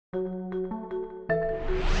The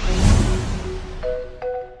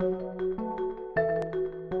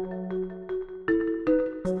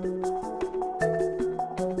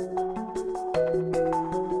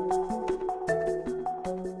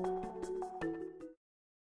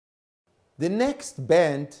next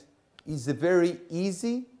bend is a very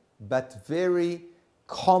easy but very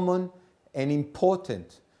common and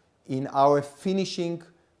important in our finishing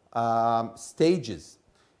stages.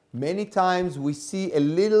 Many times we see a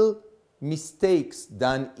little mistakes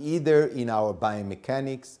done either in our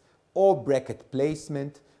biomechanics or bracket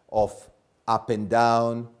placement of up and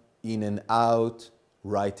down, in and out,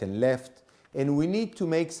 right and left, and we need to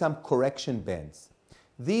make some correction bends.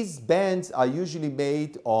 These bends are usually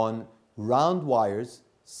made on round wires,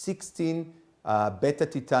 16 beta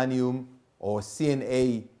titanium or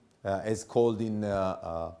CNA as called in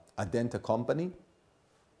a dental company,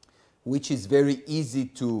 which is very easy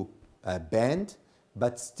to bend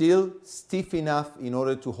but still stiff enough in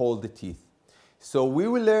order to hold the teeth. So we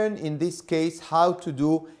will learn in this case how to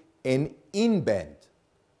do an in bend.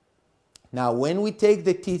 Now when we take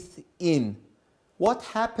the teeth in, what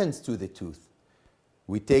happens to the tooth?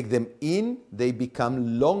 We take them in, they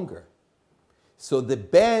become longer. So the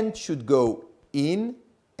bend should go in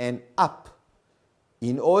and up.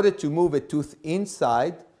 In order to move a tooth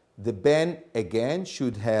inside, the bend again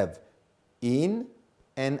should have in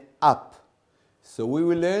and up. So we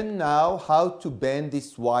will learn now how to bend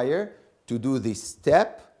this wire to do this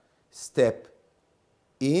step, step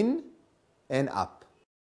in and up.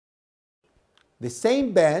 The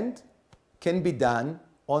same bend can be done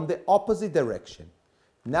on the opposite direction.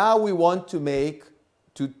 Now we want to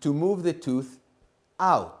move the tooth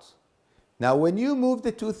out. Now when you move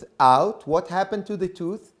the tooth out, what happened to the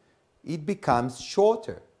tooth? It becomes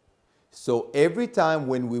shorter. So every time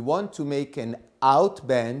when we want to make an out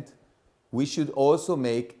bend, we should also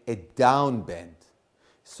make a down bend.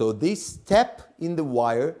 So this step in the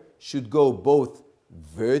wire should go both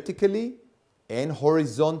vertically and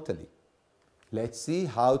horizontally. Let's see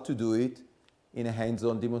how to do it in a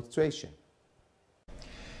hands-on demonstration.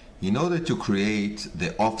 In order to create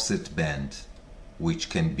the offset bend, which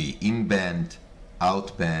can be in bend,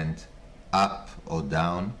 out bend, up or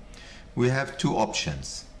down, we have two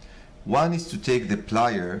options. One is to take the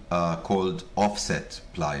plier called offset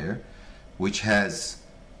plier, which has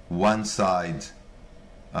one side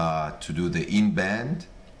to do the in bend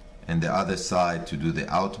and the other side to do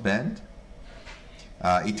the out bend.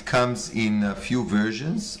 It comes in a few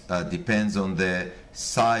versions, depends on the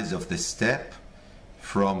size of the step,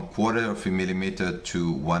 from 1/4 millimeter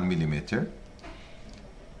to 1 millimeter.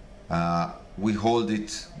 We hold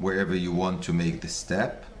it wherever you want to make the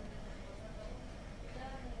step.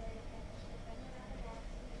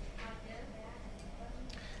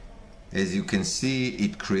 As you can see,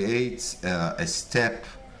 it creates a step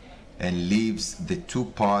and leaves the two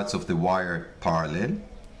parts of the wire parallel.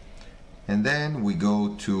 And then we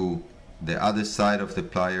go to the other side of the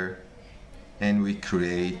plier and we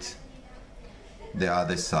create the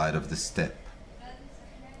other side of the step.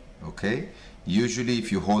 Okay? Usually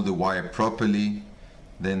if you hold the wire properly,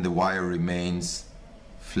 then the wire remains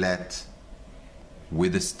flat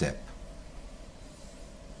with a step.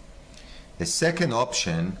 A second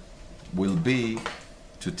option will be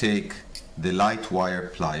to take the light wire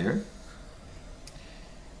plier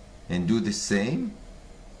and do the same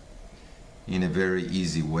in a very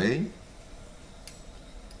easy way.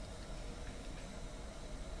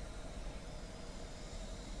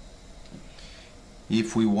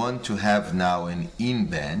 If we want to have now an in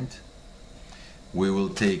bend, we will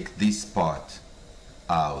take this part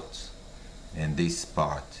out and this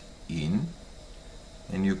part in,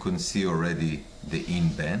 and you can see already the in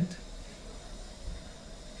bend.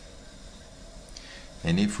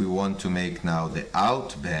 And if we want to make now the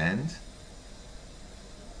out bend,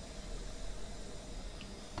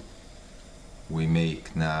 we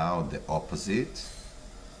make now the opposite.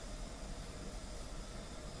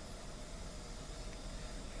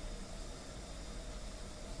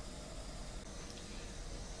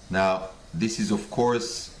 Now, this is of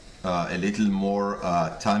course a little more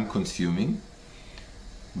time consuming,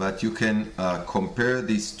 but you can compare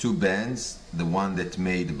these two bends, the one that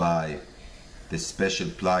made by the special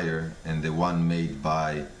plier and the one made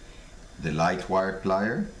by the light wire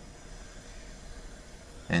plier.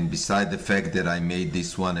 And beside the fact that I made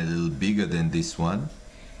this one a little bigger than this one,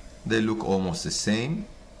 they look almost the same.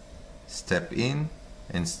 Step in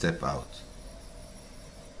and step out.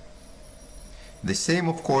 The same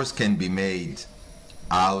of course can be made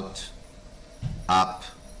out, up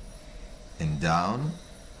and down.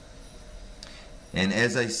 And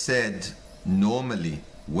as I said, normally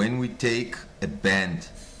When we take a bend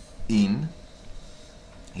in,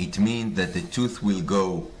 it means that the tooth will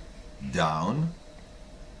go down,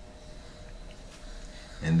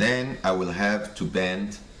 and then I will have to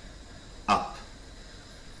bend up.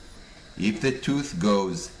 If the tooth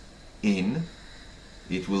goes in,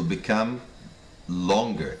 it will become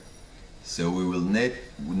longer. So we will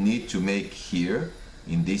need to make here,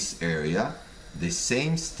 in this area, the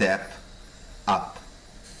same step up.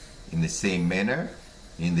 In the same manner,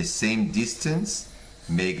 in the same distance,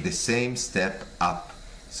 make the same step up.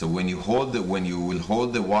 So when you will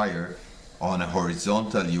hold the wire on a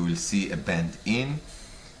horizontal, you will see a bend in,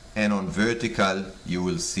 and on vertical, you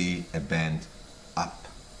will see a bend up.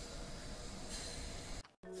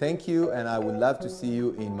 Thank you, and I would love to see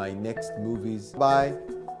you in my next movies. Bye.